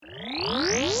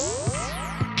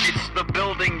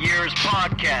Building Years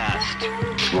podcast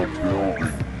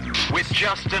with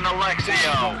Justin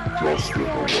Alexio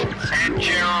and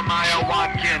Jeremiah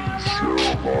Watkins.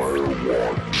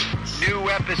 New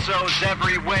episodes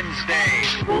every Wednesday.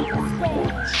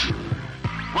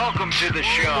 Welcome to the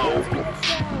show.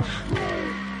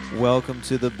 Welcome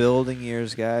to the Building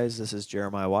Years, guys. This is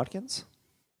Jeremiah Watkins.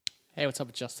 Hey, what's up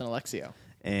with Justin Alexio?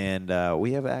 And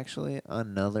we have actually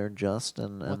another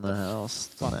Justin in the house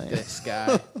tonight. Fuck this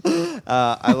guy.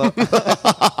 I love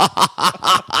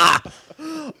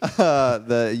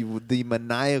the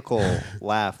maniacal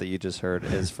laugh that you just heard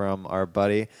is from our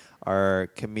buddy, our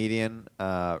comedian,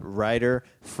 writer,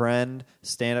 friend,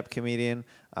 stand-up comedian,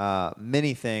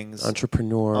 many things.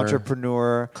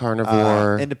 Entrepreneur.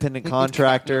 Carnivore. Independent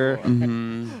contractor.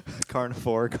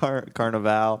 Carnivore.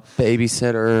 Carnival.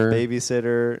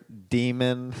 Babysitter.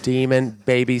 Demon.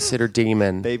 Babysitter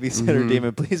demon.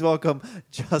 Demon. Please welcome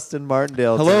Justin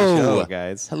Martindale Hello. to the show,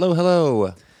 guys.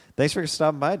 Hello. Thanks for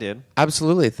stopping by, dude.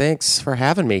 Absolutely. Thanks for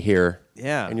having me here.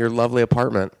 Yeah. In your lovely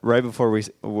apartment. Right before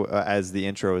as the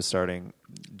intro was starting,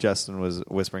 Justin was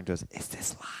whispering to us, "Is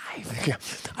this live?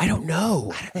 I don't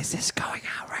know. Is this going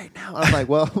out right now?" I'm like,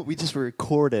 "Well, we just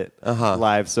record it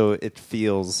live, so it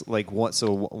feels like once.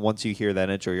 So once you hear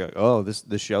that intro, you're like, oh, this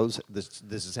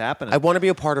is happening." I want to be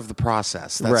a part of the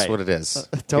process. That's Right. what it is.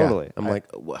 Totally. Yeah. I'm like,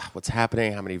 what's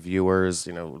happening? How many viewers?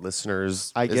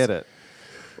 Listeners? I get it.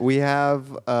 We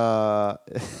have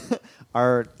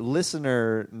our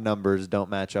listener numbers don't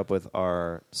match up with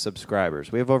our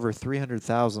subscribers. We have over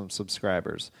 300,000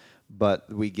 subscribers,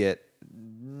 but we get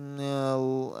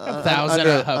under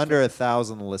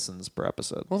 1,000 listens per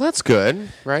episode. Well, that's good,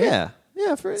 right?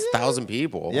 Yeah, for 1,000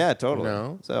 people. Yeah,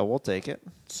 totally. So we'll take it.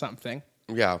 Something.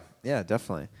 Yeah. Yeah,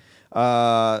 definitely.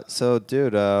 So,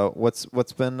 dude, what's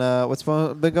been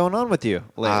going on with you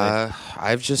lately?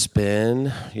 I've just been,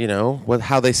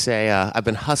 how they say, I've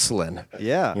been hustling.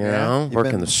 Yeah.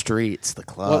 Working the streets, the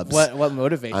clubs. What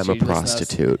motivates I'm you? a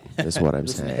prostitute, is what I'm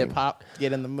Listen to saying. hip hop,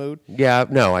 get in the mood. Yeah,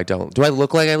 no, I don't. Do I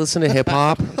look like I listen to hip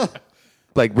hop?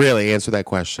 Like, really, answer that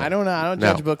question. I don't know. I don't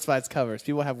judge books by its covers.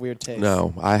 People have weird tastes.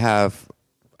 No, I have.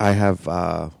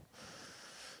 No,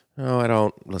 I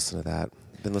don't listen to that.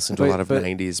 I've been listening to a lot of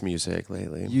 90s music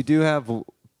lately. You do have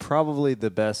probably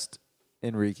the best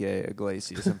Enrique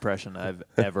Iglesias impression I've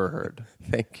ever heard.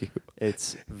 Thank you.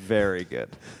 It's very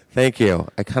good. Thank you.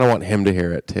 I kind of want him to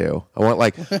hear it too. I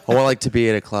want to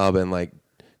be at a club and like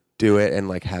do it and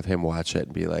like have him watch it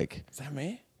and be like, Is that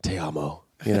me? Te amo.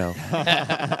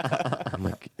 I'm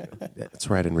like,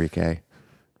 that's right, Enrique.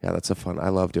 Yeah, that's I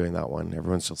love doing that one.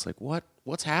 Everyone's just like,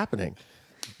 what's happening?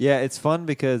 Yeah, it's fun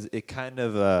because it kind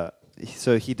of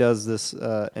so he does this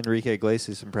Enrique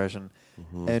Iglesias impression,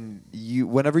 and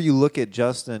whenever you look at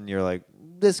Justin, you're like,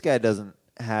 this guy doesn't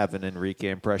have an Enrique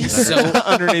impression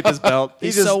underneath his belt. He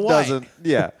He's just so white. doesn't.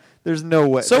 Yeah, there's no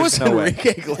way. So there's is no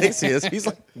Enrique Iglesias. He's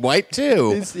like white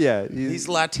too. He's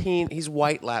Latin. He's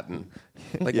white Latin,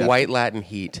 like Yeah. white Latin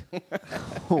heat.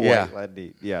 white Yeah.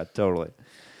 Latin. Yeah, totally.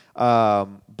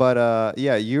 But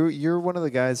you're one of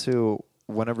the guys who,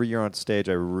 whenever you're on stage,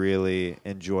 I really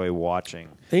enjoy watching.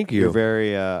 Thank you. You're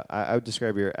very. I would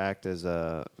describe your act as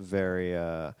a very.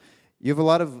 You have a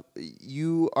lot of.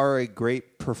 You are a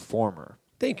great performer.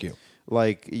 Thank you.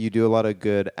 Like, you do a lot of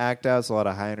good act outs, a lot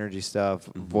of high energy stuff,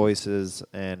 voices,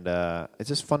 and it's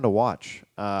just fun to watch.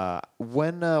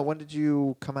 When did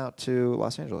you come out to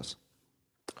Los Angeles?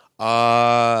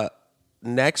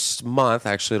 Next month,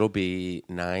 actually, it'll be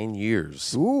 9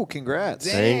 years. Ooh,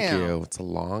 congrats! Thank you. It's a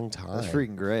long time. That's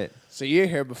freaking great. So you're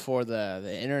here before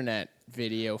the internet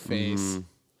video phase.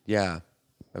 Yeah.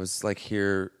 I was like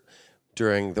here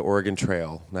during the Oregon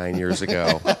Trail 9 years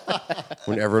ago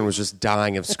when everyone was just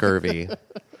dying of scurvy.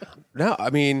 No, I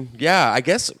mean, yeah, I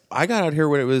guess I got out here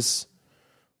when it was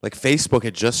like Facebook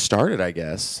had just started, I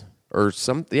guess. Or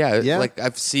Yeah. like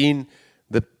I've seen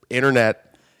the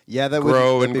internet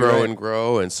grow and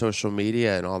grow and social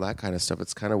media and all that kind of stuff.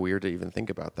 It's kind of weird to even think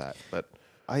about that. But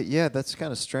that's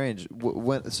kind of strange.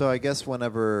 So I guess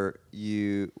whenever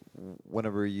you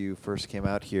first came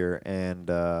out here and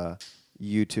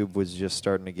YouTube was just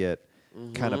starting to get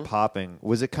kind of popping,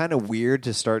 was it kind of weird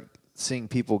to start seeing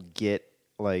people get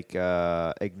like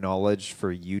acknowledged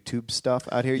for YouTube stuff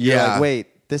out here? You're like,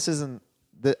 wait, this isn't.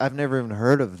 I've never even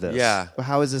heard of this. Yeah,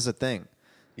 how is this a thing?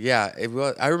 Yeah,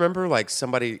 I remember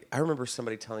somebody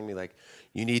telling me like,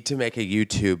 you need to make a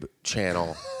YouTube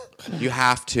channel. You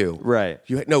have to. Right.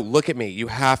 Look at me. You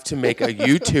have to make a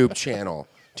YouTube channel.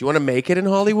 Do you want to make it in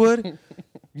Hollywood?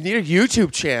 You need a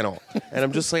YouTube channel. And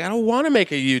I'm just like, I don't want to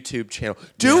make a YouTube channel.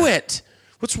 Do it.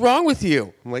 What's wrong with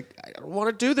you? I'm like, I don't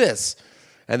want to do this.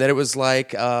 And then it was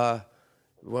like,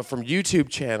 went from YouTube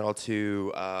channel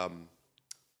to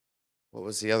what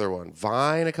was the other one?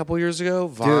 Vine a couple years ago.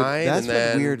 Vine, Dude, that's and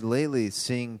then been weird lately.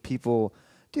 Seeing people,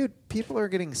 people are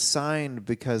getting signed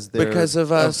because of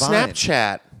Vine.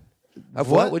 Snapchat. Of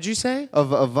what would you say?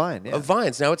 Of Vine, yeah. Of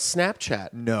Vines. Now it's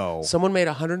Snapchat. No. Someone made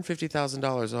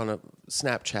 $150,000 on a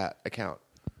Snapchat account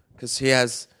because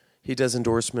he does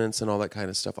endorsements and all that kind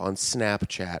of stuff on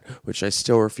Snapchat, which I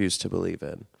still refuse to believe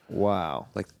in. Wow.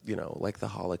 Like the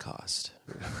Holocaust.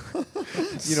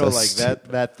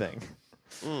 That thing.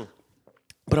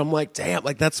 But I'm like, damn,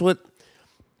 like that's what.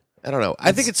 I don't know.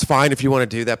 I think it's fine if you want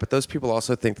to do that, but those people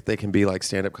also think that they can be like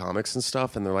stand-up comics and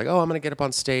stuff, and they're like, "Oh, I'm going to get up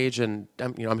on stage, and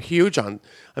I'm huge on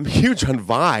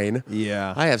Vine.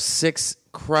 Yeah, I have 6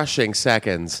 crushing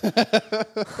seconds, and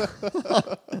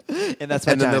that's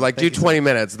and then they're like, do 20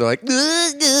 minutes. They're like, do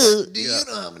you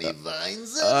know how many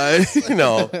Vines?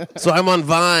 So I'm on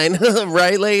Vine,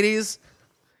 right, ladies?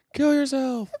 Kill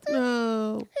yourself.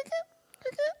 No.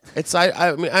 It's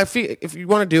I mean I feel if you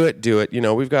want to do it.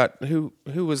 We've got who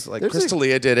was like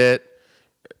Crystalia did it.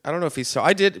 I don't know if he saw.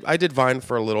 I did Vine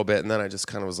for a little bit, and then I just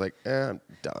kind of was like, I'm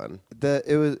done.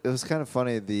 It was kind of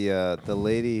funny. The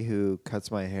lady who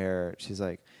cuts my hair, she's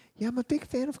like, yeah, I'm a big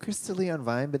fan of Crystalia on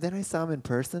Vine, but then I saw him in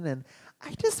person, and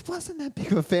I just wasn't that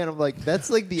big of a fan. I'm like, that's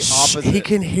like the opposite. He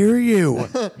can hear you.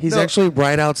 He's actually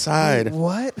right outside.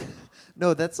 What?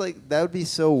 No, that's like that would be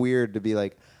so weird to be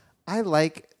like, I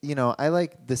like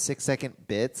the 6-second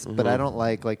bits, but I don't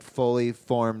like fully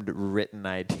formed written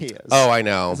ideas. Oh, I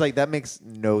know. It's like that makes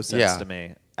no sense to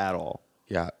me at all.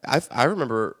 Yeah, I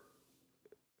remember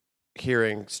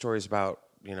hearing stories about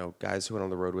guys who went on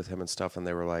the road with him and stuff, and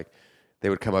they were like, they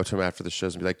would come up to him after the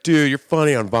shows and be like, "Dude, you're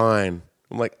funny on Vine."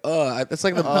 I'm like, that's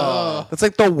like that's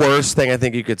like the worst thing I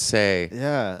think you could say.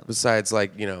 Yeah. Besides,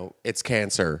 like it's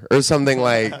cancer or something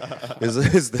like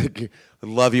is the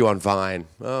love you on Vine.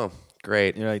 Oh.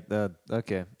 Great. You're like,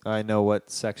 okay, I know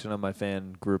what section of my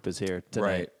fan group is here tonight.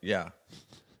 Right, yeah.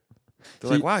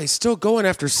 They're like, wow, he's still going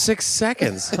after 6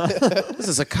 seconds. This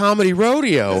is a comedy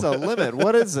rodeo. There's a limit.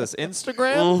 What is this,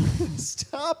 Instagram?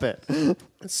 Stop it.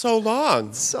 It's so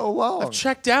long. So long. I've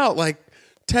checked out like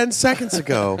 10 seconds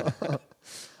ago.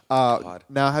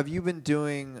 Now, have you been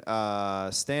doing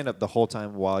stand-up the whole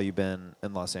time while you've been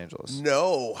in Los Angeles?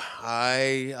 No.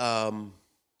 I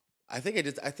think I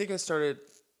did. I think I started...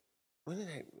 When did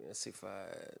let's see if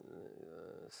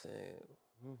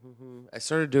I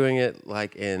started doing it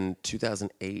like in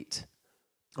 2008.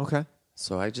 Okay.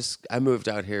 So I moved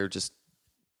out here just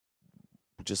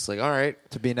like, all right.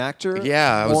 To be an actor?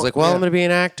 Yeah. I was like, well, I'm going to be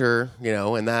an actor,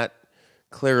 and that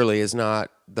clearly is not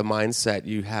the mindset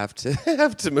you have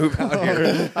to move out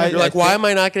here. You're like, why am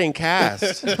I not getting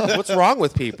cast? What's wrong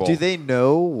with people? Do they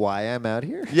know why I'm out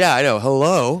here? Yeah, I know.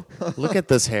 Hello. Look at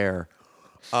this hair.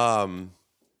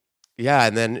 Yeah,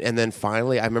 and then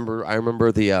finally, I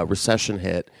remember the recession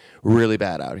hit really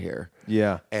bad out here.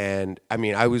 Yeah, and I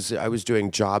mean, I was doing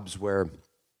jobs where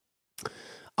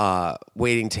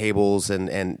waiting tables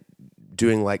and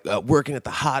doing like working at the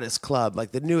hottest club,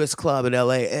 like the newest club in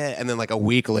LA, and then like a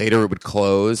week later it would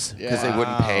close because they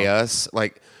wouldn't pay us.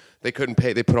 Like they couldn't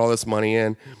pay. They put all this money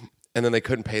in, and then they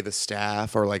couldn't pay the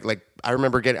staff, or like I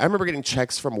remember getting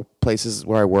checks from places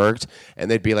where I worked, and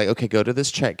they'd be like, okay, go to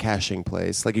this check cashing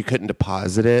place. Like you couldn't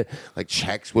deposit it. Like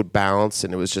checks would bounce,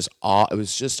 and it was just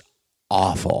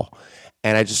awful.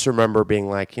 And I just remember being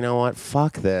like, you know what,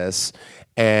 fuck this.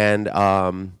 And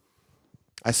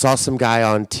I saw some guy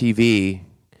on TV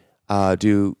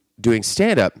doing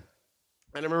stand up, and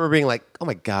I remember being like, oh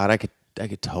my god, I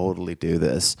could totally do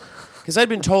this. Because I'd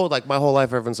been told, like, my whole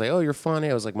life, everyone's like, oh, you're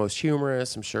funny. I was, like, most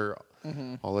humorous. I'm sure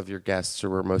all of your guests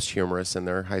were most humorous in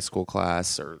their high school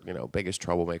class or, biggest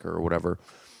troublemaker or whatever.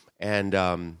 And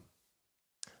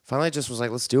finally I just was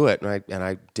like, let's do it. And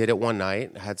I did it one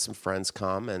night. I had some friends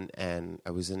come, and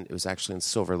it was actually in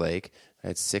Silver Lake. I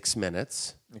had 6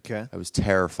 minutes. Okay. I was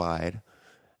terrified.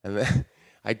 And then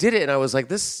I did it, and I was like,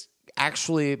 this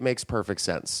actually makes perfect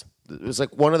sense. It was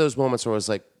like one of those moments where I was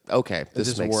like, okay,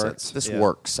 this makes sense. This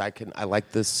works. I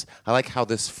like this. I like how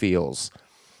this feels.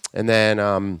 And then,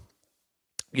 I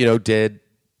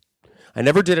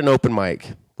never did an open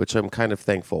mic, which I'm kind of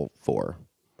thankful for.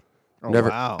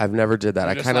 Wow. I've never did that.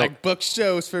 I Just kind of like book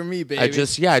shows for me, baby. I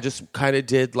just kind of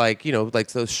did like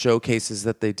those showcases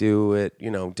that they do at,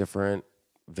 different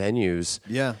venues.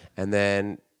 Yeah. And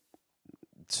then,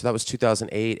 so that was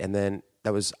 2008. And then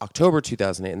that was October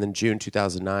 2008. And then June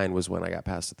 2009 was when I got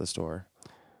passed at the store.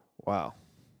 Wow.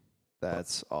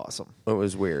 That's awesome. It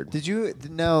was weird. Did you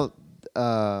now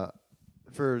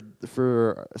For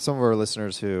some of our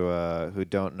listeners who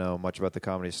don't know much about the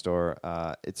Comedy Store,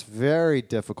 it's very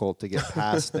difficult to get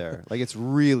past there. Like it's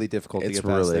really difficult to It's get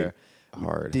past really there.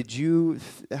 hard. Did you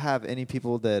have any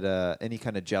people that any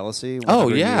kind of jealousy? Oh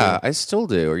whenever yeah, you- I still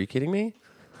do. Are you kidding me?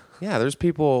 Yeah, there's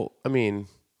people. I mean,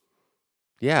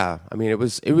 yeah. I mean, it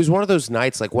was one of those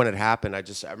nights. Like when it happened, I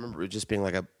remember it just being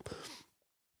like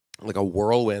a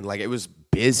whirlwind. Like it was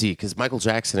busy because Michael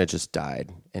Jackson had just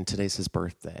died, and today's his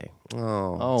birthday.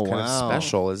 Oh, it's kind of wow.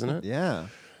 special, isn't it? yeah.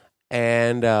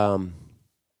 And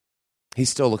he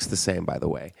still looks the same, by the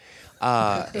way.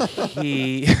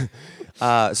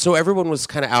 So everyone was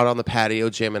kind of out on the patio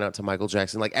jamming out to Michael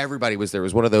Jackson. Like everybody was there. It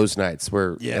was one of those nights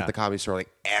where at the Comedy Store, like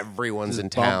everyone's in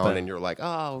town, bumping. and you're like,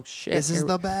 oh shit, This is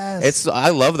the best. I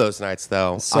love those nights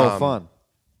though. So fun.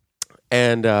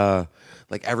 And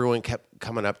like everyone kept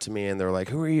coming up to me, and they're like,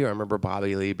 "Who are you?" I remember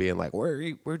Bobby Lee being like,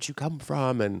 "Where'd you come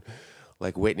from?" And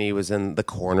like Whitney was in the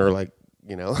corner, like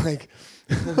like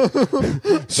she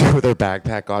with her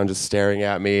backpack on, just staring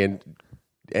at me.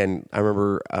 And I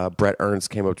remember Brett Ernst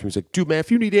came up to me. He's like, "Dude, man,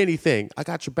 if you need anything, I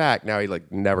got your back." Now he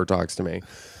like never talks to me.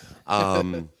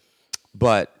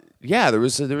 But yeah, there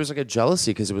was like a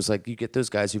jealousy because it was like you get those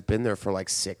guys who've been there for like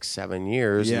 6-7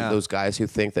 years, Yeah. and those guys who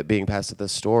think that being past at the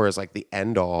store is like the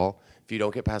end all. If you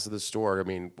don't get past at the store, I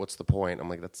mean, what's the point? I'm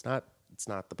like, it's not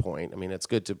the point. I mean, it's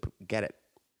good to get it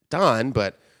done,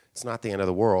 but it's not the end of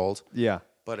the world. Yeah.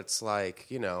 But it's like,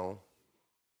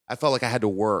 I felt like I had to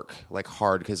work like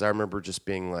hard because I remember just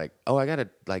being like, oh, I gotta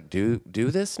like do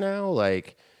this now.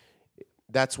 Like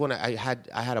that's when I had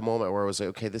a moment where I was like,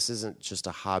 okay, this isn't just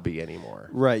a hobby anymore.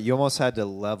 Right. You almost had to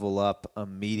level up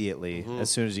immediately as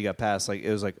soon as you got past. Like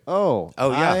it was like, oh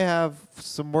yeah. I have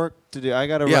some work to do. I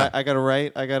gotta Yeah. write. I gotta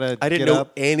write. I didn't get know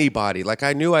up. anybody. Like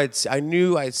I knew I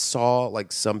saw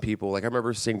like some people. Like I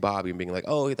remember seeing Bobby and being like,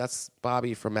 oh, that's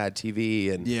Bobby from Mad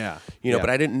TV, and Yeah. but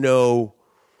I didn't know.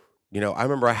 I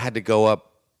remember I had to go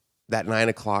up that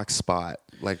 9:00 spot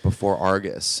like before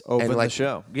Argus. Open and, the like,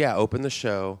 show. Yeah, open the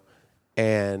show.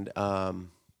 And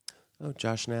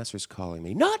Josh Nasser's calling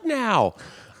me. Not now.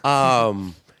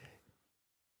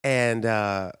 And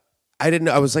I didn't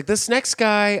know. I was like, this next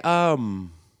guy,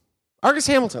 Argus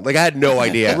Hamilton. Like I had no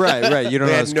idea. Right. You don't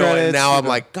I know had his no. credits. And now you I'm don't-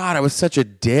 like, God, I was such a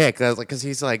dick. I was like, because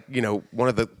he's like, one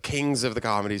of the kings of the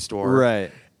Comedy Store.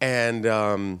 Right.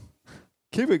 And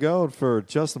Keep it going for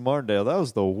Justin Martindale. That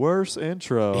was the worst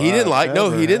intro. he didn't like. No,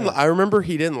 ever he didn't. had. I remember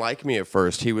he didn't like me at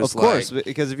first. He was Of course, like,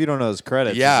 because if you don't know his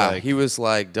credits, yeah, it's like, he was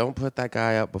like, "Don't put that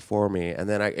guy up before me." And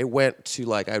then it went to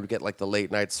like I would get like the late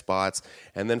night spots,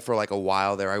 and then for like a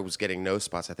while there, I was getting no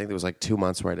spots. I think there was like 2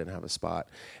 months where I didn't have a spot,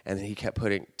 and then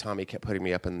Tommy kept putting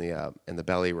me up in the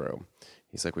belly room.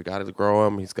 He's like, "We got to grow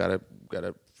him. He's got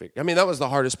to." I mean, that was the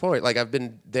hardest point. Like I've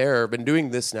been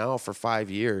doing this now for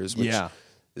 5 years, which Yeah.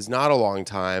 is not a long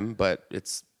time, but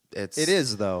it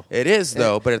is though. It is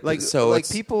though, but like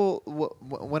people,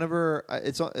 whenever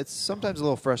it's sometimes a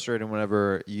little frustrating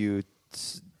whenever you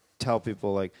tell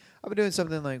people like I've been doing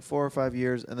something like 4 or 5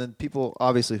 years, and then people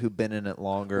obviously who've been in it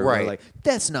longer, Right. are like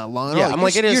that's not long at Yeah, all. I'm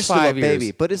like, it is you're still 5 a baby,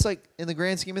 years. but it's like in the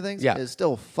grand scheme of things, Yeah. it's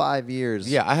still 5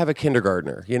 years. Yeah, I have a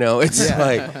kindergartner. It's Yeah.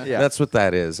 like Yeah. that's what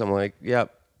that is. I'm like,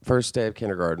 yep, first day of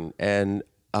kindergarten, and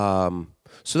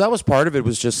so that was part of it.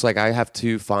 Was just like I have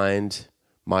to find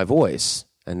my voice,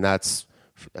 and I'm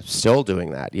still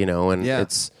doing that. And Yeah.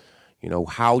 it's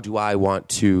how do I want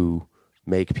to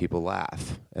make people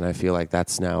laugh? And I feel like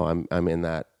that's now I'm in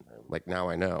that. Like now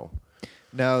I know.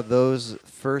 Now those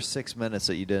first 6 minutes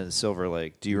that you did in Silver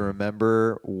Lake, do you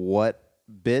remember what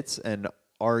bits, and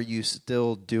are you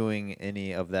still doing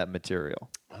any of that material?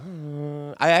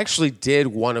 I actually did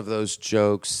one of those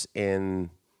jokes in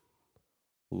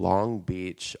Long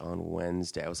Beach on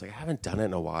Wednesday. I was like, I haven't done it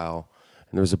in a while.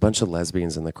 And there was a bunch of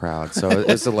lesbians in the crowd. So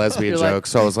it's a lesbian You're like, joke.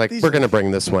 So I was like, we're going to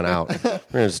bring this one out. We're going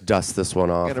to just dust this one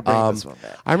off. Gotta bring this one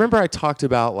back. I remember I talked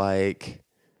about like,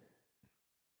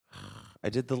 I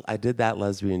did that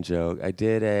lesbian joke. I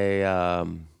did a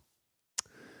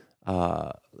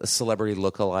celebrity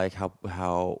lookalike,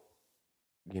 how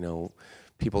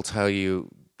people tell you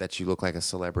that you look like a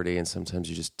celebrity, and sometimes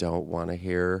you just don't want to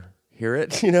hear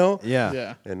it, Yeah.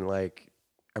 Yeah. And like,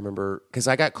 I remember because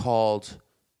I got called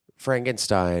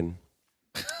Frankenstein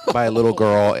by a little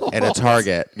girl at a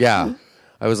Target. Yeah,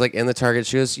 I was like in the Target.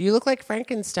 She goes, "You look like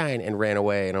Frankenstein," and ran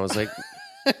away. And I was like,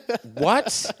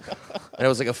 "What?" And I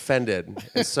was like offended.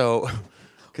 And so,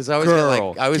 because I was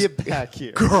Girl, I was get back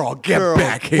here. Girl, get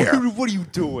back here. What are you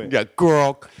doing? Yeah,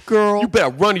 girl, you better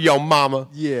run to your mama.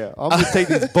 Yeah, I'm gonna take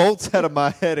these bolts out of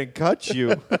my head and cut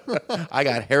you. I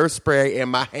got hairspray in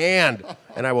my hand,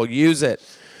 and I will use it.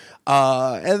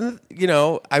 And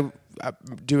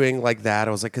doing like that,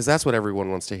 I was like, because that's what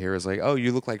everyone wants to hear is like, oh,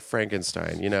 you look like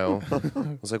Frankenstein, you know?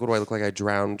 I was like, what do I look like? I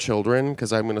drowned children?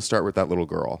 Because I'm going to start with that little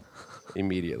girl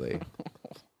immediately.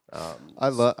 I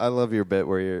love your bit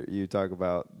where you talk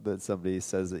about that somebody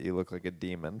says that you look like a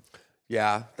demon.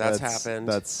 Yeah, that's happened.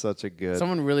 That's such a good.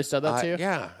 Someone really said that to you?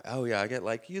 Yeah. Oh, yeah. I get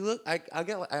like, you look, I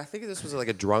think this was like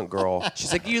a drunk girl.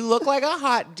 She's like, you look like a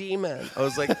hot demon. I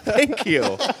was like, thank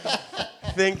you.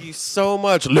 Thank you so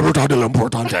much. Libertad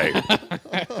l'importante.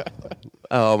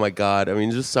 Oh, my God. I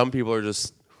mean, just some people are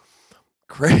just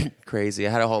crazy.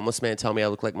 I had a homeless man tell me I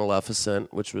look like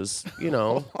Maleficent, which was,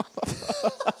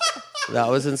 that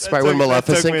was inspired when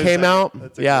Maleficent came out.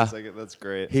 Yeah, that's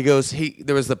great. He goes.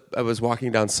 I was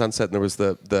walking down Sunset, and there was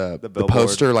the billboard.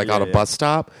 poster on a bus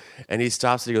stop, and he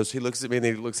stops and he goes. He looks at me and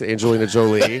then he looks at Angelina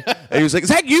Jolie, and he was like, "Is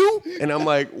that you?" And I'm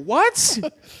like, "What?"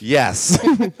 Yes,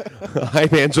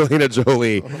 I'm Angelina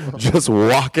Jolie, just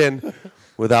walking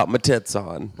without my tits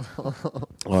on.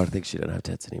 Oh, I think she didn't have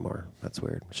tits anymore. That's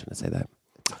weird. I shouldn't say that.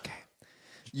 Okay.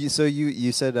 You said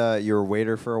you were a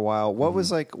waiter for a while. What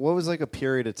was like a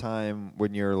period of time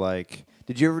when you're like?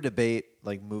 Did you ever debate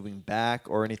like moving back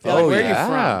or anything? Yeah, like, Oh where are you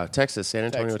yeah, from? Texas, San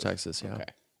Antonio, Texas. Yeah. Okay.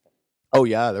 Oh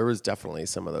yeah, there was definitely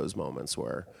some of those moments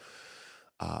where,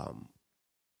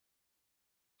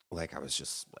 like I was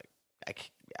just like,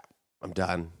 I'm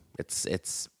done.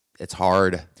 It's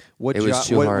hard. What it was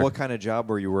too hard. What kind of job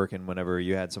were you working whenever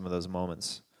you had some of those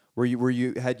moments? Were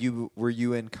you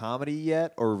in comedy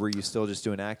yet, or were you still just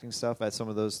doing acting stuff at some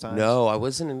of those times? No, I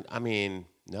wasn't. I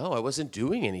wasn't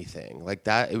doing anything like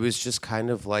that. It was just kind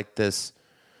of like this,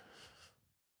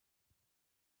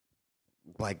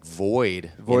 like void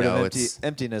of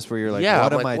emptiness, where you're like, yeah,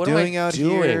 what am I doing out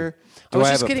here? I was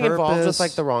I just have a getting involved with purpose?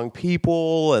 like the wrong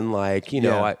people, and like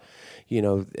Yeah.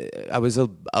 I was a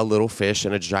little fish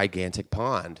in a gigantic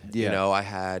pond. Yeah. I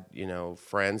had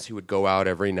friends who would go out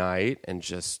every night and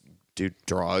just do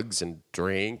drugs and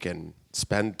drink and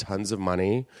spend tons of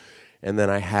money, and then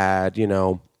I had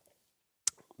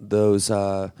those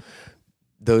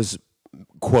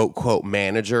quote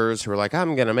managers who are like,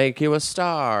 I'm gonna make you a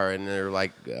star, and they're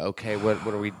like, okay, what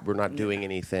are we're not doing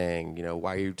anything,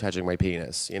 why are you touching my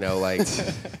penis, like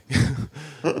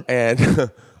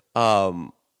and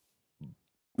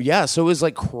yeah, so it was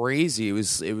like crazy. It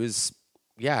was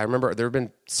yeah, I remember there have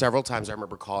been several times I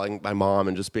remember calling my mom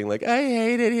and just being like, I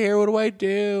hate it here, what do I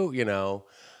do?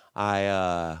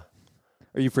 Are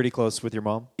you pretty close with your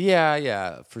mom?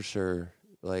 Yeah, for sure.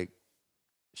 Like,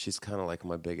 she's kind of like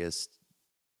my biggest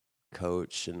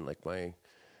coach, and like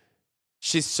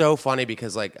she's so funny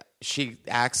because like she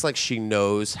acts like she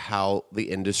knows how the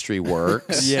industry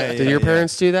works. Did your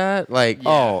parents do that? Like,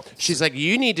 oh, she's like,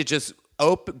 you need to just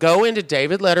go into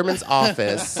David Letterman's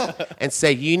office and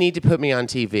say, you need to put me on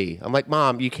TV. I'm like,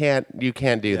 Mom, you can't do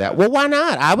that. Well, why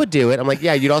not? I would do it. I'm like,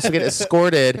 yeah, you'd also get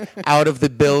escorted out of the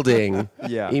building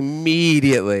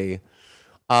immediately.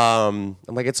 I'm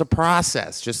like, it's a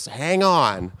process. Just hang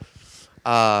on.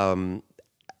 And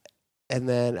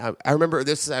then I remember,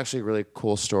 this is actually a really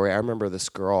cool story. I remember this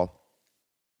girl,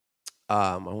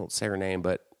 I won't say her name,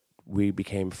 but we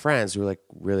became friends. We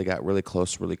got really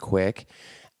close really quick.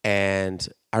 And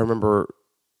I remember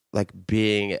like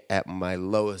being at my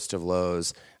lowest of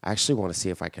lows. I actually want to see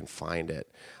if I can find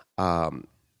it.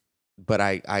 But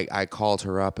I called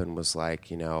her up and was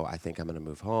like, I think I'm going to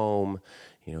move home.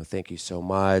 Thank you so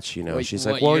much. She's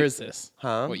like, what year is this?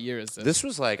 Huh? What year is this? This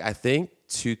was like, I think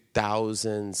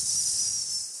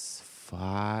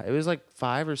 2005. It was like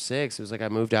 5 or 6. It was like I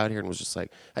moved out here and was just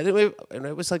like, and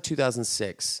it was like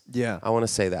 2006. Yeah. I want to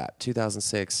say that.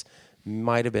 2006.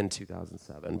 Might have been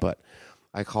 2007, but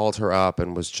I called her up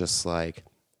and was just like,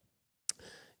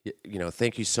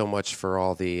 thank you so much for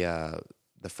all the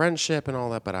friendship and all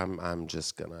that, but I'm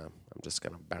just gonna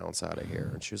bounce out of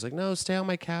here. And she was like, no, stay on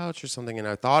my couch or something. And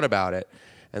I thought about it,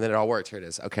 and then it all worked. Here it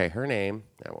is. Okay, her name.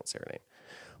 I won't say her name,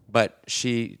 but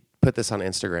she put this on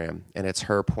Instagram, and it's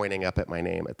her pointing up at my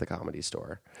name at the Comedy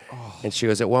Store. Oh. And she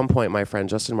goes, at one point, my friend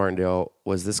Justin Martindale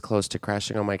was this close to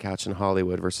crashing on my couch in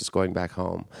Hollywood versus going back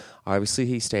home. Obviously,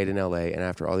 he stayed in LA, and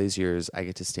after all these years, I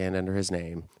get to stand under his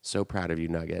name. So proud of you,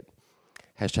 Nugget.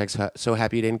 Hashtag so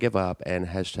happy you didn't give up, and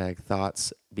hashtag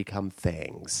thoughts become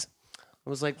things. I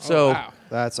was like, wow.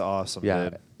 That's awesome. Yeah,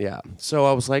 dude. yeah. So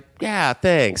I was like, yeah,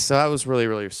 thanks. So that was really,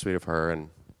 really sweet of her, and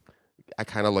I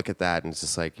kind of look at that and it's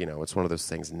just like, it's one of those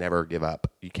things, never give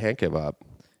up. You can't give up.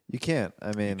 You can't.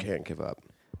 I mean, You can't give up.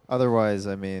 Otherwise,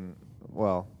 I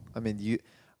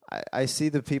see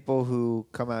the people who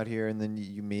come out here and then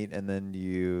you meet and then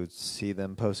you see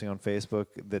them posting on Facebook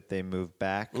that they moved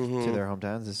back to their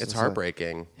hometowns. It's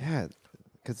heartbreaking. Yeah.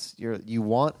 because you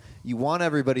want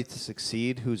everybody to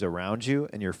succeed who's around you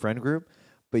in your friend group,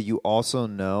 but you also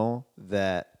know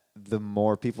that the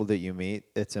more people that you meet,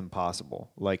 it's impossible.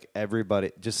 Like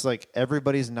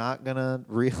everybody's not gonna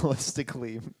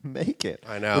realistically make it.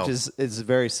 I know, which is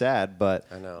very sad. But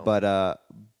I know.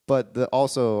 But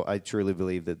also, I truly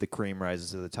believe that the cream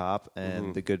rises to the top,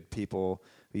 and the good people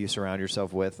who you surround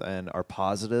yourself with and are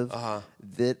positive,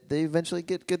 that they eventually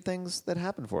get good things that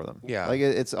happen for them. Yeah. Like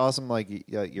it's awesome. Like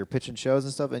you're pitching shows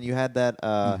and stuff, and you had that.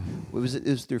 It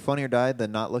was through Funny or Die, the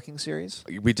Not Looking series.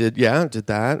 We did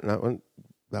that. And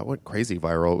that went crazy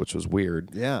viral, which was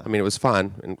weird. Yeah. I mean, it was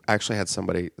fun. And I actually had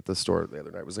somebody at the store the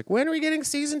other night was like, when are we getting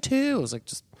season 2? I was like,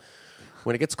 just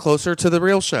when it gets closer to the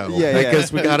real show. Yeah, yeah.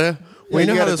 Because we gotta. We you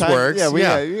know how gotta this time- works. yeah, we-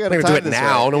 yeah, you gotta We're gonna time do it this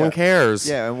now. right. No Yeah. one cares.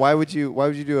 Yeah, and why would you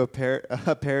do a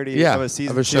parody of a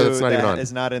season of a show 2 that's not even on.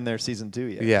 is not in their season 2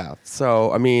 yet? Yeah.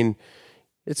 So I mean,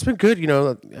 it's been good.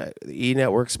 The E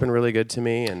Network's been really good to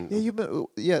me, and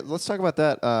Let's talk about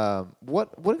that.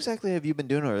 What exactly have you been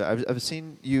doing? I've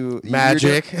seen you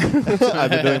magic. I've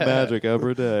been doing magic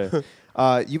every day.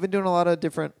 You've been doing a lot of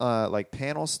different like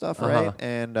panel stuff, right?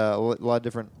 And a lot of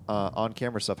different on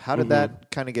camera stuff. How did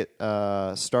that kind of get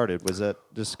started? Was that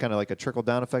just kind of like a trickle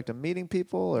down effect of meeting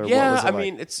people, or what was it like?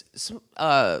 mean, it's some,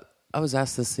 I was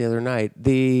asked this the other night.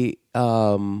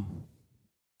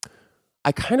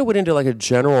 I kind of went into like a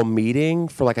general meeting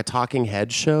for like a talking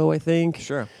head show, I think.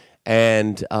 Sure.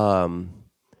 And I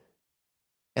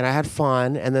had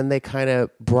fun, and then they kind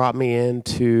of brought me in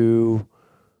to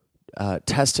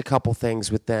test a couple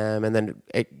things with them, and then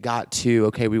it got to,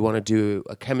 okay, we want to do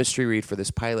a chemistry read for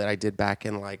this pilot I did back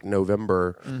in like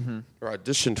November, or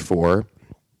auditioned for,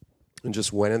 and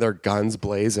just went in there guns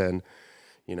blazing.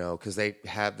 Because they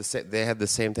had the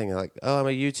same thing. Like, oh, I'm a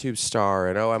YouTube star,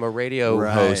 and oh, I'm a radio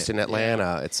host in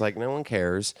Atlanta. Yeah. It's like no one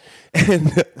cares,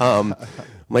 and I'm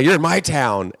like, you're in my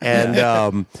town,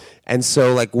 and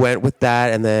so like went with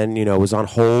that, and then was on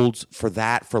hold for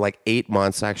that for like 8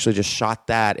 months. I actually just shot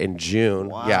that in June.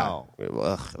 Wow.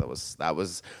 Yeah,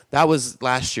 that was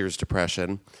last year's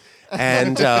depression.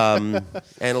 And a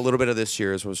little bit of this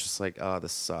year's was just like, oh,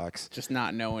 this sucks. Just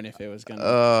not knowing if it was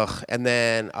gonna. And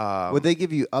then would they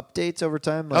give you updates over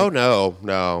time? Oh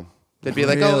no. They'd be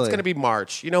like, oh, it's Really? gonna be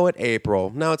March. You know what?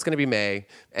 April. No, it's gonna be May.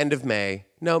 End of May.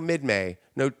 No, mid-May.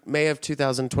 No, May of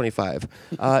 2025.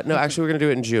 No, actually, we're gonna do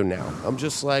it in June now. I'm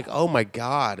just like, oh my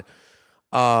god.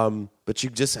 But you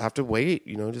just have to wait.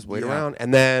 Just wait around.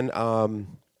 And then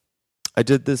I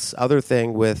did this other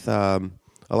thing with.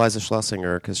 Eliza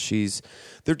Schlesinger, because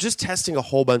they're just testing a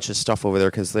whole bunch of stuff over there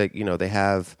because they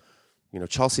have,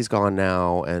 Chelsea's gone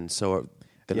now, and so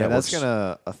the network's that's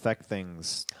gonna affect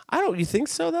things. You think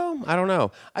so though? I don't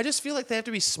know. I just feel like they have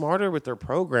to be smarter with their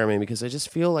programming because I just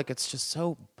feel like it's just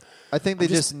so. I think they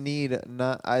just need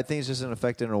not. I think it's just an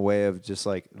effect in a way of just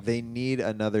like they need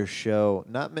another show,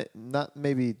 not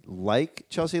maybe like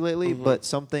Chelsea lately, but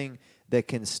something that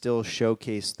can still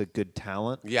showcase the good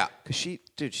talent. Yeah.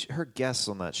 Because her guests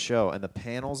on that show and the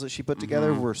panels that she put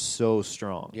together were so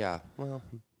strong. Yeah. Well,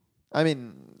 I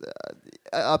mean,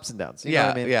 ups and downs. You know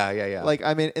what I mean? Yeah. Like,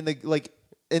 I mean,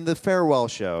 in the farewell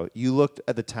show, you looked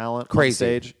at the talent on Crazy.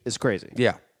 stage. It's crazy.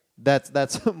 yeah. That's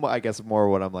I guess more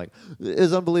what I'm like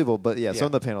is unbelievable. But yeah, some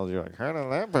of the panels you're like, how did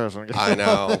that person get I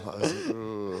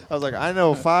know. I was like, I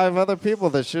know 5 other people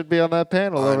that should be on that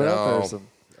panel over that person.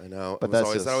 I know. But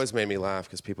That always made me laugh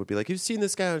because people would be like, you've seen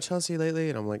this guy on Chelsea lately?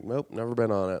 And I'm like, nope, never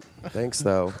been on it. Thanks,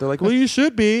 though. They're like, well, you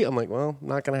should be. I'm like, well,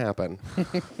 not going to happen.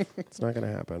 It's not going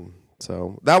to happen.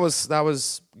 So that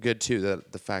was good, too,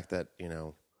 that the fact that,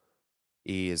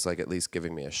 E is like at least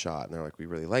giving me a shot. And they're like, we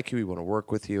really like you. We want to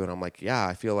work with you. And I'm like, yeah,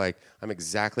 I feel like I'm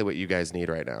exactly what you guys need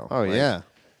right now. Oh, yeah.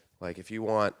 Like if you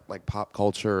want like pop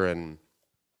culture and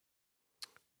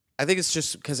I think it's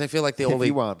just because I feel like the If only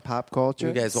you want pop culture,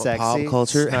 You guys want sexy, pop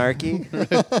culture?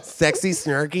 snarky. sexy,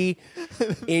 snarky,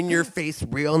 in your face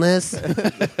realness.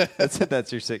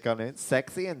 That's your sitcom name.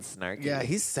 Sexy and snarky. Yeah,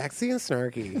 he's sexy and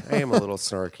snarky. I am a little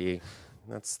snarky.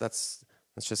 That's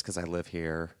just because I live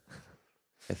here.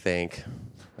 I think.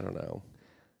 I don't know.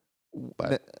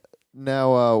 But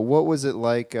Now, what was it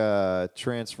like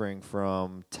transferring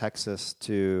from Texas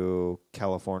to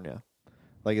California?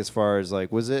 Like, as far as,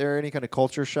 like, was there any kind of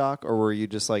culture shock, or were you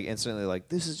just, like, instantly like,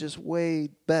 this is just way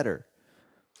better?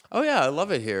 oh yeah, I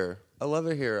love it here.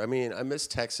 I mean, I miss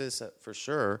Texas for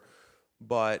sure,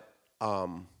 but I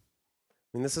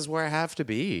mean, this is where I have to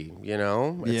be.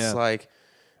 It's Yeah. like.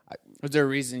 Was there a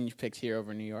reason you picked here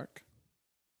over New York?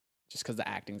 Just because the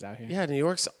acting's out here? Yeah, New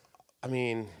York's I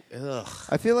mean, ugh.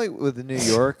 I feel like with New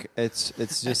York, it's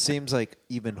just seems like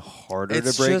even harder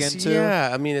It's to break just, into.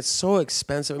 Yeah, I mean, it's so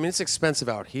expensive. I mean, it's expensive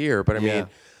out here, but I Yeah. mean,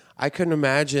 I couldn't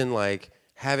imagine like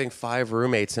having 5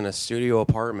 roommates in a studio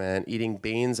apartment, eating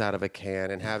beans out of a can,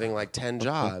 and having like 10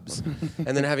 jobs,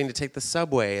 and then having to take the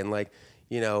subway and like,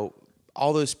 you know,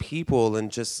 all those people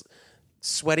and just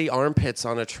sweaty armpits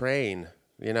on a train.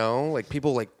 You know, like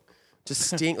people like just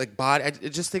stink like body.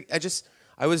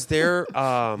 I was there.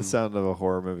 The sound of a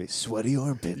horror movie. Sweaty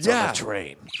armpits on Yeah. a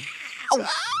train.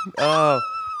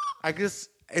 I guess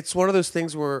it's one of those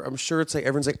things where I'm sure it's like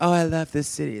everyone's like, "Oh, I love this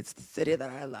city. It's the city that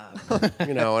I love."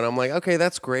 You know, and I'm like, "Okay,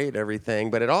 that's great, and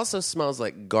everything," but it also smells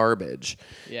like garbage.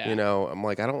 Yeah. You know, I'm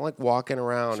like, I don't like walking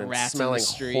around and rats in the smelling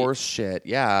street. horse shit.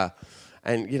 Yeah,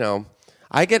 and you know,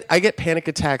 I get panic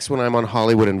attacks when I'm on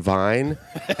Hollywood and Vine,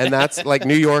 and that's like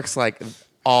New York's like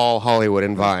all Hollywood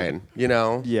and Vine. You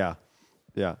know, Yeah.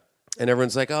 Yeah. and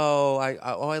everyone's like,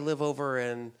 I live over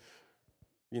in,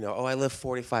 you know, I live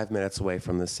 45 minutes away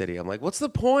from the city. I'm like, what's the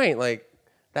point? Like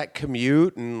that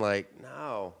commute and like,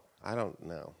 no, I don't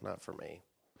know, not for me.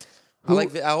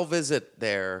 I'll visit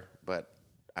there, but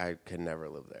I could never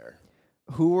live there.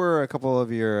 Who were a couple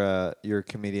of your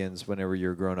comedians whenever you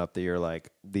were growing up that you're like,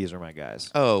 these are my guys?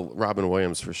 Oh, Robin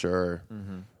Williams for sure.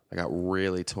 I got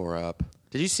really tore up.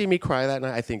 Did you see me cry that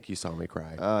night? I think you saw me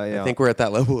cry. Yeah. I think we're at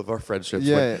that level of our friendships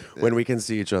Yeah. when we can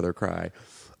see each other cry.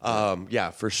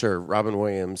 Yeah, for sure. Robin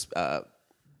Williams,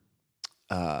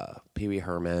 Pee Wee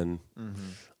Herman.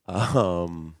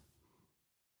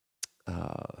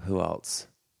 Who else?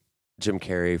 Jim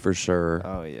Carrey for sure.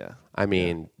 Oh yeah. I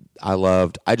mean, I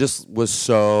just was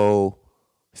so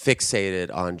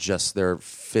fixated on just their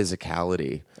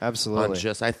physicality.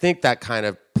 Absolutely. I think that kind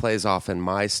of plays off in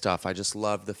my stuff. I just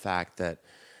love the fact that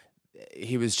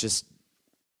he was just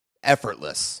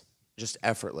effortless,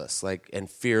 like, and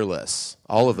fearless.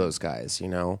 All of those guys, you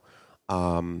know,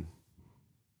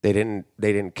 they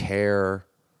didn't care.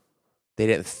 They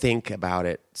didn't think about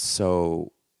it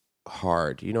so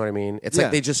hard. You know what I mean? It's Yeah.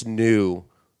 like they just knew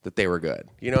that they were good.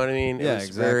 You know what I mean? Yeah, It was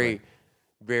exactly. very,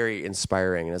 very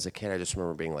inspiring. And as a kid, I just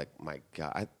remember being like, my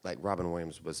God, like Robin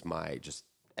Williams was my just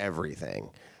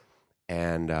everything.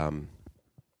 And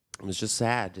it was just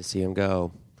sad to see him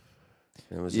go.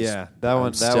 And it was Yeah, just, that I'm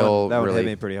one still hit really-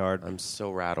 me pretty hard. I'm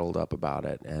so rattled up about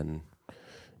it. And,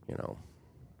 you know,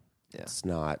 Yeah.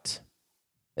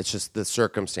 it's just the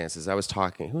circumstances. Who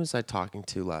was I talking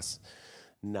to last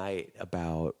night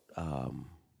about,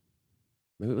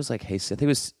 maybe it was like I think it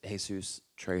was Jesus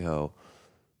Trejo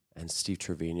and Steve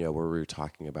Trevino where we were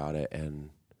talking about it.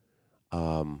 And,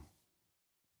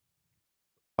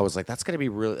 I was like, it's going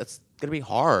to be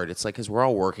hard. It's like, cause we're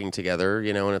all working together,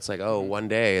 you know, and it's like, oh, one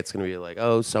day it's going to be like,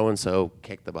 oh, so-and-so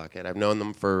kicked the bucket. I've known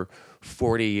them for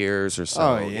 40 years or so.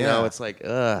 Oh, You know, yeah. it's like,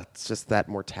 it's just that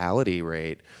mortality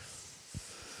rate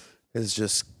is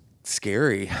just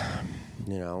scary,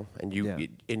 you know, and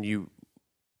you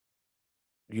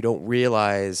don't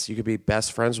realize you could be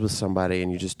best friends with somebody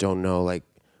and you just don't know like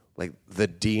the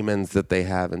demons that they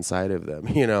have inside of them,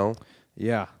 you know?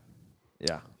 Yeah.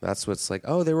 Yeah. That's what's like,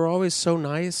 oh, they were always so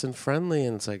nice and friendly.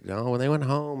 And it's like, no, when they went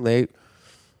home, they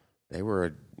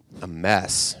were a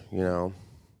mess, you know?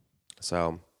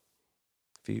 So,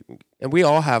 and we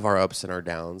all have our ups and our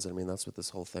downs. I mean, that's what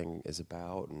this whole thing is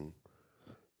about. And,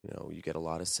 you know, you get a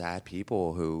lot of sad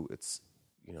people who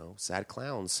sad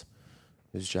clowns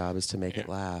whose job is to make it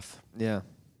laugh. Yeah.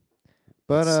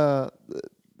 But the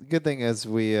good thing is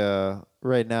we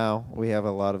right now we have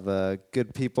a lot of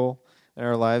good people in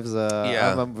our lives.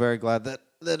 I'm very glad that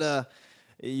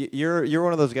you're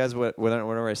one of those guys.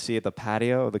 Whenever I see at the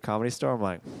patio of the Comedy Store, I'm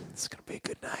like, it's gonna be a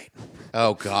good night.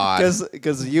 Oh God!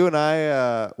 Because you and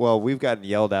I, we've gotten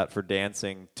yelled at for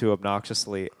dancing too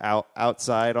obnoxiously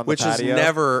outside on Which the is patio.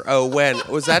 never. Oh, when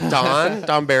was that?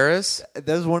 Don Barris? That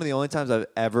was one of the only times I've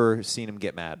ever seen him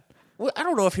get mad. Well, I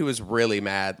don't know if he was really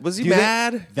mad. Was he Do you think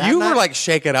mad? that You night- were like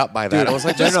shaken up by that. I was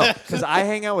like, no, because I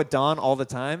hang out with Don all the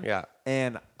time. Yeah.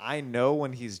 And I know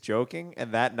when he's joking.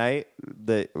 And that night,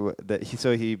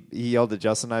 he yelled at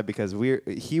Justin and I because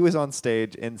he was on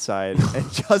stage inside,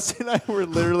 and Justin and I were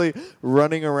literally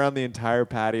running around the entire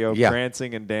patio, Yeah.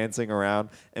 prancing and dancing around,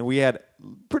 and we had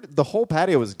the whole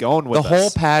patio was going with the us. whole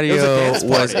patio It was a dance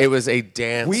party. a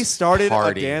dance. We started a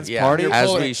party. dance Yeah, party. as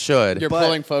pulling- we should. You're But-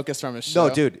 pulling focus from his show.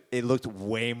 No, dude, it looked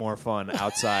way more fun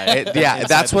outside. Yeah, inside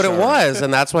that's the what it showroom. was,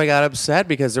 and that's why I got upset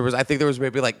because I think there was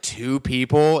maybe like 2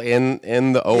 people in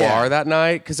the OR Yeah. that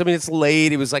night. Because I mean, it's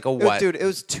late. It was like what? Dude, it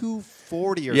was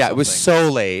 2:40 or Yeah, something. it was so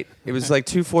late. It was like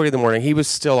 2:40 in the morning. He was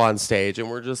still on stage, and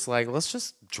we're just like, let's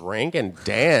just drink and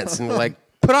dance and like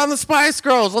put on the Spice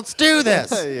Girls. Let's do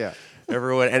this. Yeah.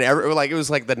 Everyone like it was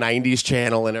like the '90s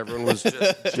channel, and everyone was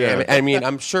just jamming. I mean,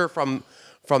 I'm sure from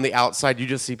the outside, you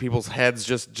just see people's heads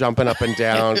just jumping up and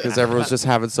down because everyone's just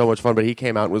having so much fun. But he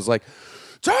came out and was like,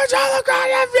 "Turn on the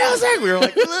goddamn music!" We were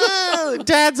like, "Ugh,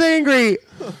 Dad's angry."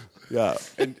 Yeah,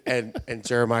 and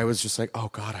Jeremiah was just like, "Oh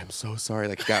God, I'm so sorry."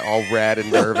 Like, he got all red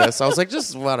and nervous. I was like,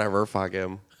 "Just whatever, fuck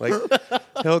him. Like,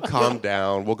 he'll calm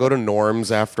down. We'll go to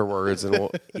Norm's afterwards, and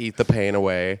we'll eat the pain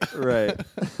away." Right.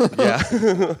 Yeah.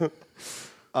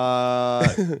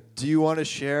 Do you want to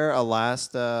share a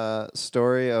last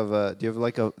story of? Do you have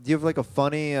like a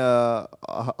funny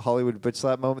Hollywood bitch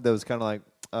slap moment that was kind of like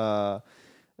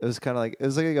it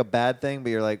was like a bad thing, but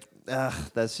you're like, ugh,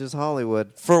 that's just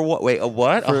Hollywood. For what? Wait, a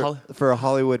what? For a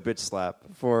Hollywood bitch slap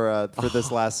for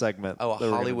this last segment. Oh, a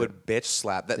Hollywood bitch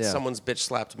slap that someone's bitch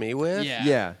slapped me with?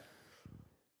 Yeah.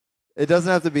 It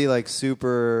doesn't have to be like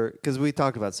super, because we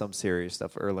talked about some serious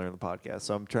stuff earlier in the podcast.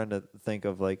 So I'm trying to think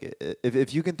of like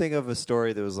if you can think of a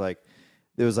story that was like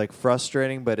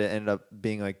frustrating, but it ended up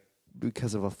being like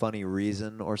because of a funny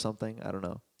reason or something. I don't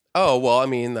know. Oh, well, I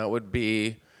mean, that would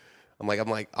be. I'm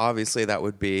like, obviously that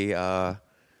would be the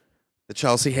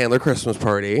Chelsea Handler Christmas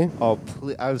party. Oh,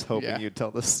 please. I was hoping you'd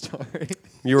tell this story.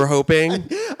 You were hoping?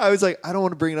 I was like, I don't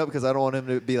want to bring it up because I don't want him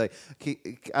to be like,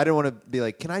 I don't want to be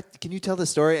like, can you tell the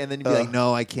story? And then you'd be like,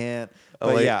 no, I can't.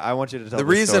 But like, yeah, I want you to tell the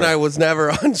reason story. I was never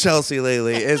on Chelsea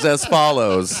lately is as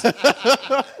follows.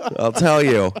 I'll tell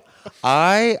you.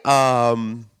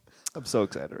 I'm so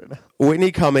excited right now.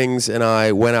 Whitney Cummings and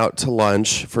I went out to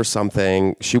lunch for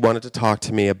something. She wanted to talk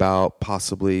to me about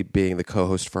possibly being the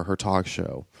co-host for her talk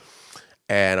show.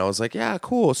 And I was like, yeah,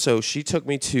 cool. So she took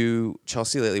me to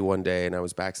Chelsea Lately one day, and I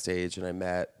was backstage, and I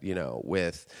met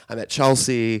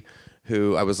Chelsea,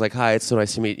 who I was like, hi, it's so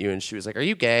nice to meet you. And she was like, are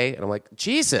you gay? And I'm like,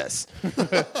 Jesus.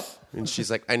 And she's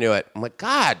like, I knew it. I'm like,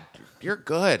 God, you're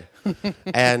good.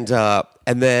 And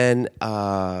then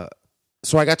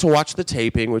so I got to watch the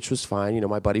taping, which was fine. You know,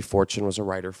 my buddy Fortune was a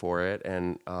writer for it.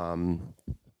 And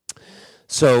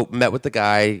so met with the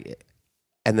guy.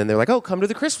 And then they're like, oh, come to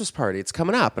the Christmas party. It's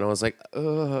coming up. And I was like,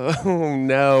 oh,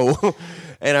 no.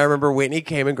 And I remember Whitney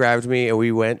came and grabbed me, and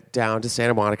we went down to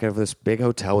Santa Monica for this big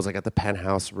hotel. It was like at the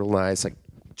Penthouse, real nice. Like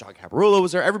John Caparulo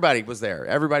was there. Everybody was there.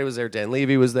 Everybody was there. Dan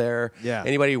Levy was there. Yeah.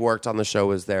 Anybody who worked on the show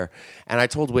was there. And I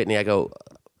told Whitney, I go,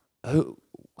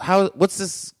 how's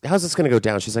this going to go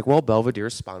down? She's like, well,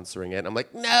 Belvedere's sponsoring it. And I'm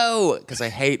like, no, because I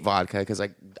hate vodka, because I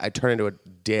turn into a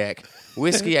dick.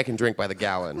 Whiskey I can drink by the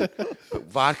gallon. But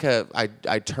vodka,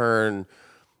 I turn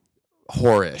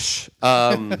whorish.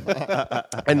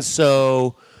 And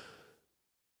so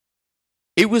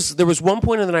there was one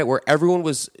point in the night where everyone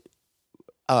was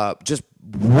just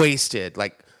wasted.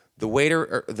 Like the waiter,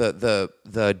 or the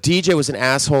DJ was an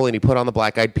asshole, and he put on the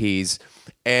Black Eyed Peas,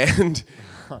 and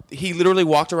he literally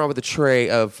walked around with a tray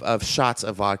of shots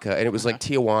of vodka, and it was like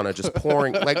Tijuana, just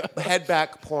pouring, like head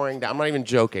back, pouring down. I'm not even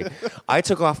joking. I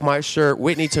took off my shirt.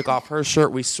 Whitney took off her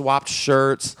shirt. We swapped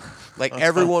shirts. Like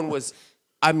everyone was,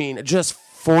 I mean, just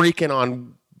freaking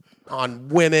on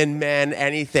women, men,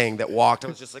 anything that walked. I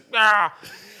was just like, ah.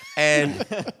 And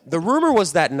the rumor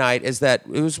was that night is that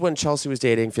it was when Chelsea was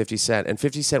dating 50 Cent, and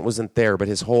 50 Cent wasn't there, but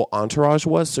his whole entourage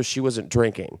was, so she wasn't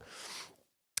drinking.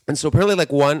 And so apparently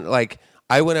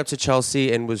I went up to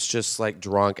Chelsea and was just like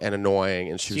drunk and annoying,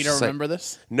 and she was. You just don't remember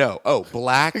this? No. Oh,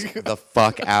 blacked the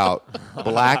fuck out.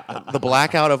 The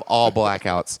blackout of all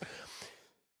blackouts.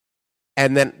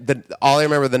 And then all I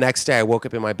remember the next day, I woke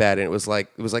up in my bed and it was like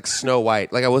Snow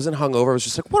White. Like I wasn't hungover. I was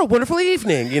just like, what a wonderful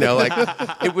evening, you know. Like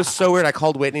it was so weird. I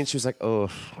called Whitney and she was like, oh,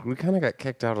 we kind of got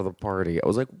kicked out of the party. I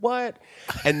was like, what?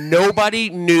 And nobody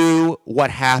knew what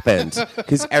happened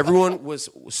because everyone was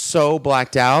so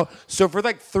blacked out. So for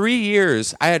like 3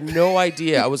 years, I had no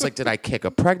idea. I was like, did I kick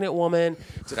a pregnant woman?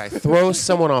 Did I throw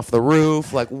someone off the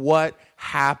roof? Like what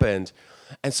happened?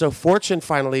 And so Fortune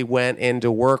finally went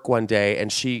into work one day, and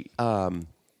she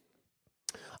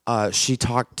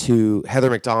talked to Heather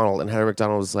McDonald, and Heather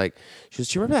McDonald was like, she goes,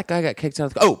 do you remember that guy got kicked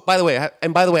out? Oh, by the way,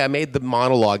 I made the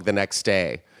monologue the next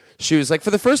day. She was like,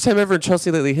 for the first time ever in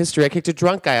Chelsea Lately history, I kicked a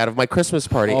drunk guy out of my Christmas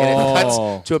party. And it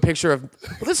cuts to a picture of,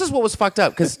 well, this is what was fucked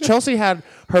up, because Chelsea had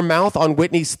her mouth on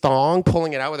Whitney's thong,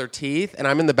 pulling it out with her teeth, and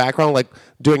I'm in the background like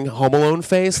doing Home Alone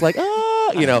face, like,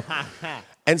 ah, you know.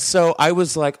 And so I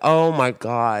was like, oh, my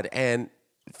God. And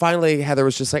finally, Heather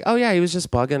was just like, oh, yeah, he was just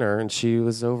bugging her. And she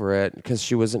was over it because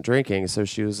she wasn't drinking. So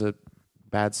she was a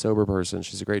bad sober person.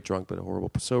 She's a great drunk, but a horrible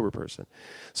sober person.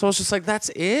 So I was just like, that's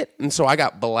it? And so I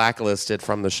got blacklisted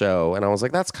from the show. And I was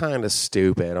like, that's kind of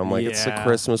stupid. I'm like, it's a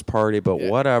Christmas party, but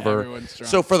whatever. Everyone's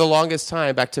drunk. So for the longest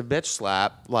time, back to bitch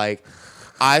slap, like,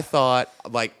 I thought,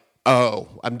 like, oh,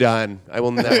 I'm done. I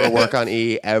will never work on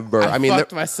E ever. I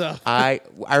fucked myself. I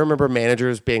remember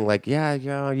managers being like, yeah,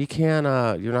 you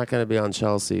can't, you're not going to be on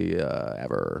Chelsea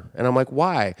ever. And I'm like,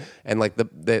 why? And like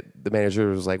the manager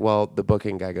was like, well, the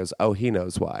booking guy goes, oh, he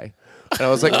knows why. And I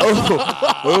was like,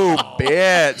 oh,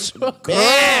 bitch,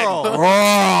 girl,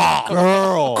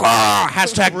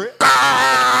 hashtag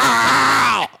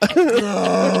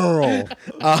girl.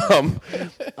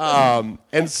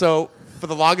 And so for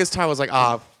the longest time, I was like,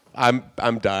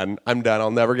 I'm done.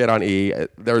 I'll never get on E.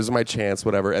 There was my chance,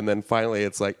 whatever. And then finally,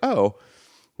 it's like, oh,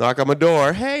 knock on my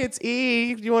door. Hey, it's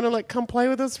E. Do you want to like come play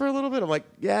with us for a little bit? I'm like,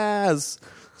 yes.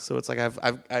 So it's like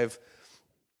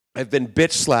I've been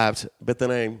bitch slapped, but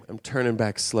then I'm turning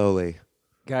back slowly.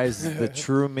 Guys, the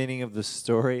true meaning of the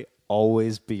story: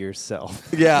 always be yourself.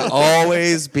 Yeah,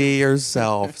 always be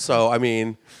yourself. So I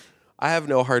mean, I have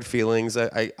no hard feelings.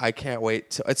 I can't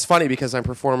wait. It's funny because I'm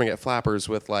performing at Flappers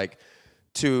with like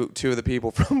two of the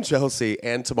people from Chelsea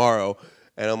and tomorrow,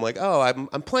 and I'm like, oh,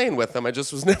 I'm playing with them. I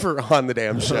just was never on the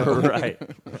damn show. Right.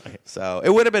 So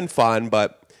it would have been fun,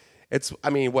 but it's. I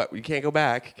mean, what? You can't go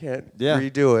back. Can't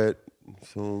redo it.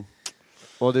 So.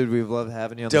 Well, dude, we've loved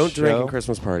having you on the show. Don't drink in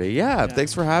Christmas party. Yeah,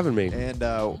 thanks for having me. And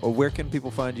where can people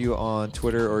find you on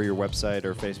Twitter or your website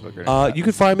or Facebook or anything? You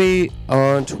can find me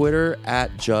on Twitter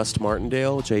at Just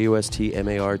Martindale,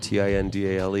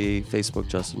 JustMartindale, Facebook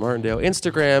Justin Martindale,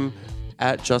 Instagram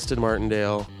at Justin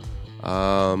Martindale,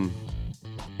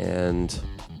 and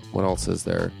what else is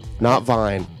there? Not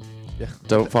Vine. Yeah.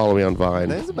 Don't follow me on Vine.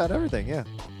 That's about everything, yeah.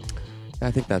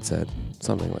 I think that's it.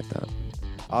 Something like that.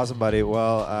 Awesome, buddy.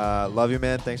 Well, love you,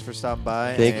 man. Thanks for stopping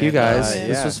by. Thank you, guys.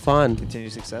 This was fun.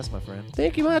 Continued success, my friend.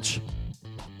 Thank you much.